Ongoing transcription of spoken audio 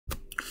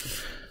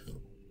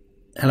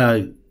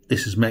Hello,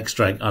 this is Max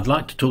Drake. I'd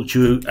like to talk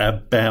to you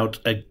about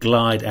a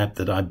glide app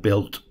that I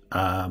built,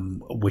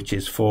 which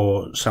is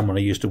for someone I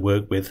used to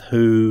work with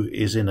who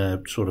is in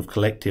a sort of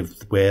collective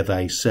where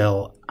they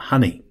sell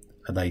honey.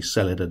 They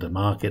sell it at the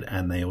market,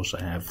 and they also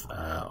have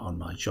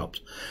online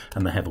shops,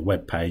 and they have a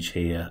web page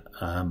here.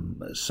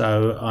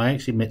 So I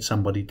actually met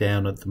somebody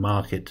down at the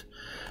market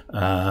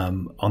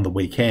on the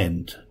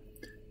weekend,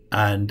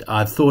 and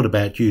I thought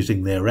about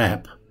using their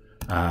app,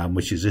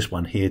 which is this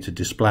one here, to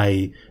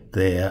display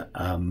their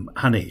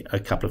honey. A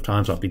couple of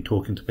times I've been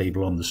talking to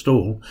people on the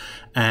stall,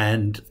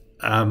 and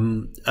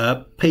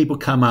people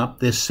come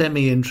up, they're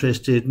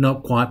semi-interested,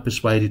 not quite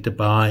persuaded to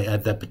buy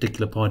at that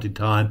particular point in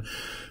time.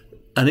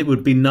 And it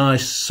would be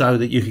nice so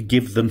that you could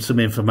give them some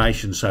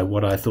information. So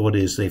what I thought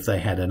is, if they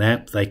had an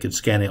app, they could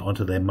scan it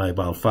onto their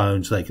mobile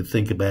phones, they could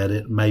think about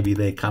it, maybe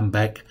they come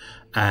back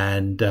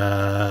and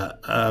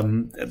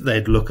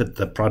they'd look at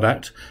the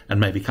product and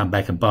maybe come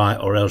back and buy,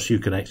 or else you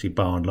can actually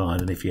buy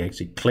online. And if you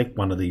actually click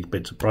one of these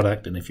bits of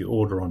product, and if you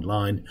order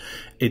online,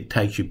 it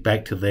takes you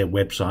back to their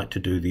website to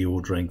do the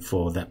ordering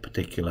for that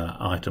particular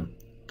item.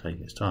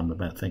 Taking its time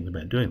about thinking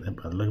about doing that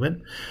by the look of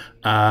it.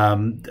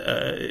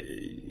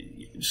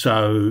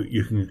 So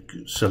you can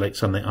select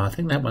something. I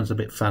think that one's a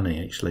bit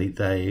funny, actually.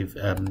 They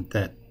haven't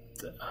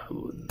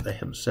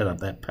set up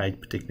that page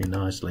particularly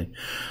nicely.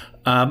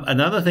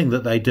 Another thing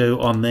that they do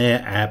on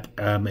their app,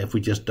 if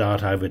we just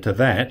dart over to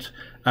that,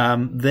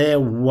 their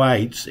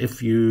weights,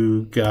 if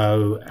you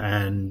go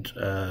and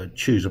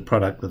choose a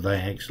product that they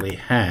actually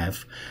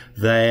have,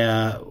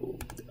 their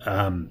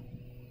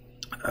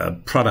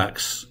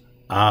products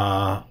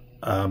are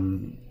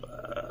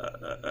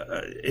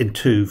in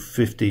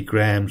 250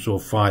 grams or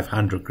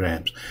 500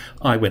 grams.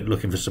 I went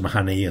looking for some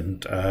honey,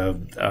 and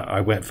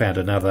I found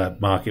another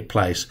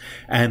marketplace,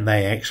 and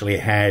they actually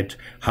had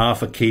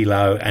half a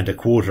kilo and a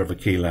quarter of a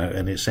kilo,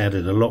 and it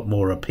sounded a lot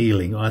more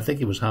appealing. I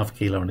think it was half a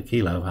kilo and a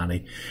kilo of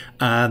honey,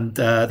 and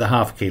the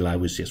half a kilo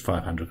was just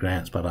 500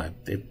 grams, but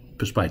it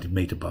persuaded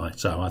me to buy.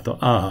 So I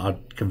thought,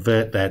 I'd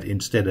convert that.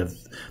 Instead of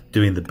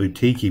doing the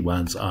boutique-y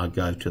ones, I'd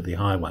go to the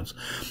high ones.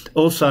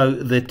 Also,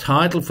 the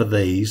title for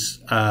these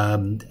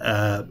on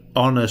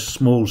a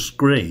small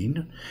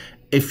screen,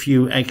 if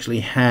you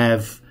actually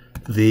have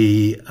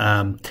the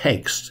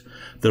text,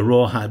 the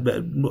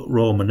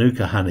raw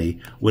Manuka honey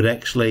would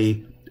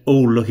actually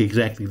all look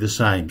exactly the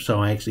same.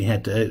 So I actually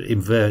had to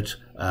invert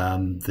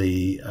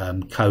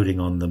the coding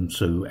on them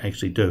to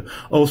actually do.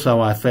 Also,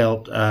 I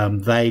felt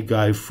they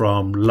go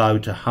from low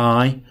to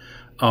high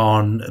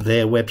on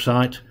their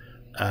website,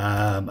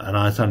 and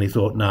I suddenly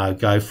thought, no,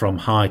 go from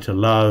high to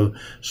low.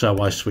 So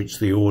I switched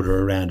the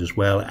order around as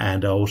well,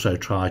 and I also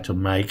try to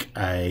make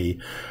a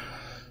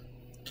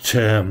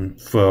term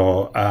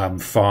for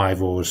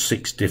 5 or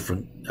 6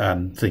 different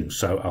things.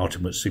 So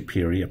ultimate,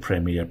 superior,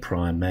 premier,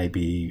 prime.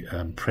 Maybe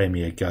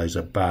premier goes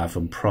above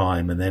and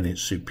prime, and then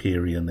it's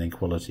superior, and then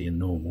quality and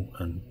normal,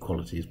 and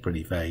quality is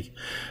pretty vague.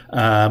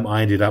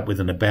 I ended up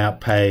with an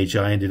about page.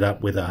 I ended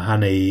up with a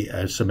honey,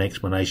 some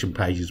explanation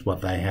pages,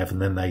 what they have,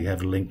 and then they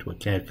have a link to a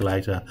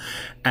calculator.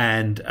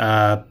 And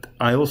I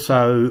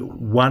also,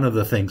 one of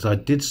the things, I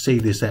did see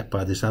this app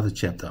by this other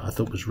chap that I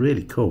thought was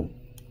really cool,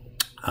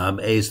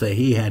 is that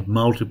he had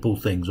multiple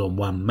things on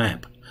one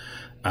map.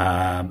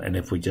 And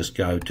if we just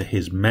go to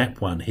his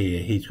map one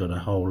here, he's got a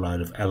whole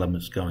load of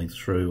elements going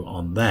through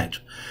on that.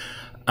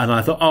 And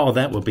I thought, oh,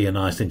 that would be a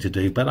nice thing to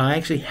do, but I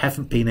actually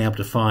haven't been able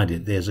to find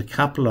it. There's a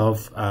couple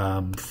of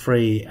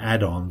free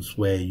add-ons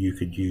where you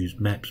could use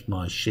Maps,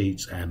 My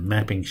Sheets and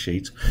Mapping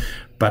Sheets,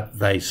 but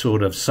they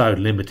sort of so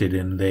limited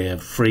in their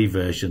free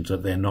versions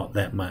that they're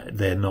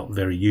not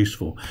very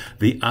useful.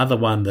 The other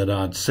one that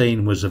I'd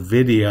seen was a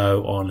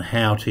video on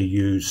how to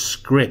use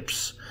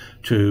scripts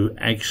to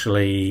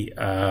actually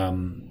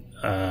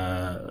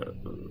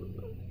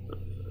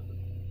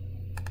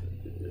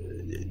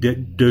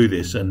do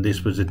this, and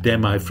this was a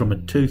demo from a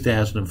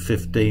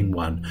 2015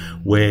 one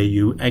where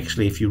you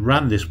actually, if you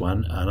run this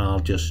one, and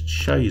I'll just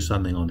show you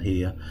something on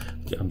here.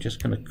 I'm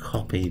just going to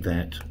copy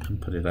that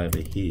and put it over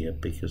here,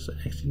 because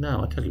actually,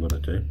 no, I'll tell you what I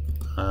do.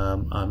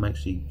 I'm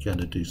actually going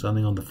to do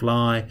something on the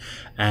fly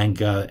and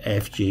go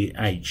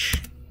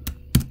FGH.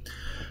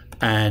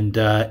 And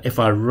if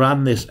I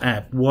run this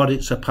app, what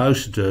it's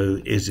supposed to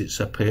do is it's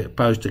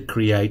supposed to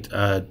create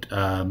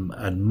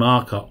a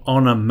marker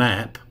on a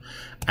map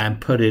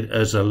and put it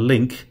as a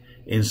link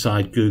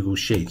inside Google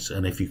Sheets.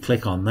 And if you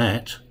click on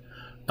that,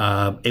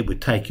 it would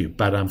take you.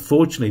 But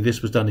unfortunately,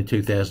 this was done in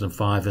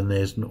 2005, and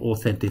there's an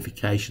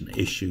authentication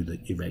issue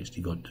that you've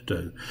actually got to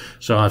do.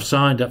 So I've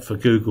signed up for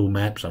Google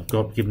Maps. I've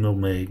given all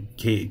my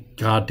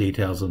card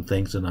details and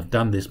things, and I've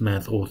done this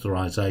math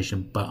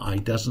authorization, but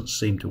it doesn't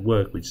seem to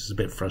work, which is a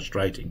bit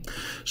frustrating.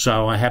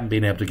 So I haven't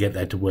been able to get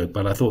that to work.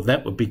 But I thought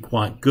that would be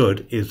quite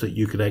good, is that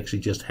you could actually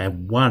just have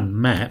one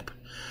map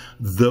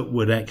that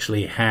would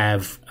actually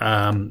have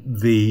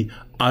the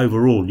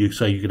overall,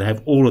 so you could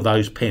have all of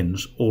those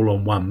pins all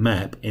on one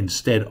map,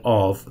 instead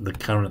of the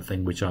current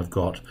thing which I've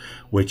got,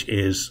 which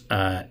is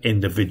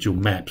individual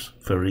maps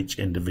for each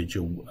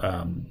individual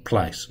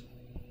place.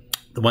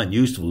 The one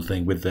useful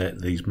thing with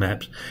these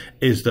maps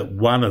is that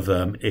one of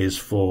them is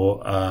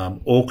for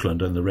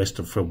Auckland and the rest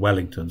are for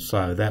Wellington.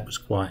 So that was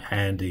quite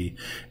handy,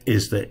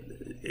 is that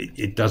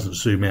it doesn't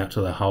zoom out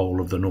to the whole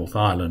of the North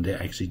Island.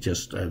 It actually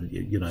just,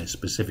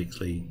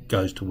 specifically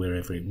goes to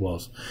wherever it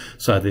was.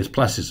 So there's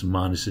pluses and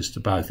minuses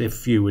to both.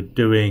 If you were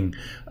doing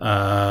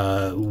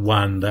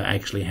one that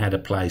actually had a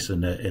place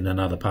in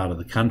another part of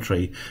the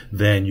country,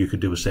 then you could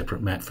do a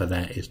separate map for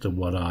that as to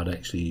what I'd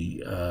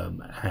actually,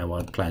 how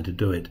I'd plan to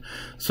do it.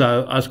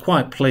 So I was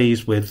quite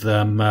pleased with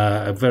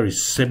a very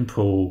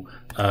simple,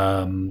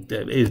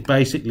 is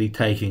basically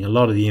taking a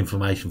lot of the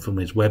information from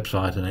his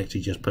website and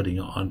actually just putting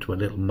it onto a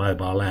little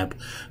mobile app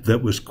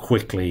that was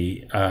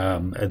quickly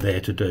there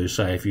to do.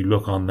 So if you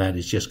look on that,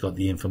 it's just got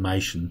the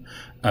information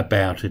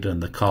about it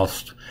and the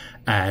cost,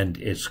 and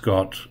it's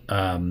got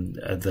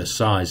the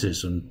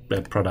sizes and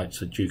products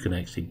that you can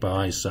actually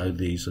buy. So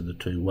these are the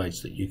 2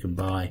 weights that you can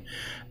buy,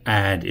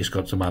 and it's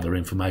got some other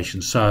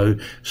information. So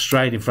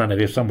straight in front of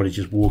you, if somebody's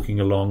just walking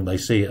along, they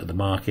see it at the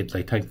market,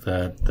 they take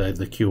the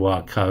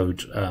QR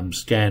code,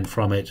 scan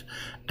from it,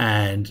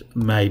 and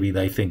maybe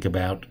they think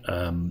about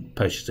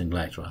purchasing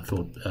later. I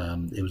thought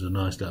it was a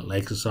nice little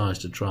exercise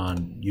to try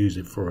and use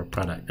it for a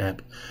product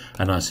app,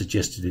 and I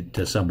suggested it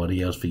to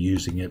somebody else for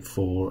using it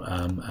for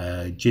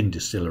a gin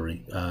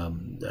distillery,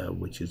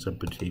 which is a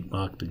boutique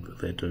marketing that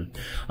they do.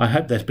 I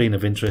hope that's been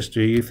of interest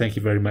to you. Thank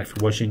you very much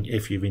for watching.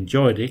 If you've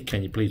enjoyed it,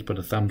 can you please put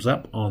a thumbs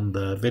up on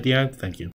the video? Thank you.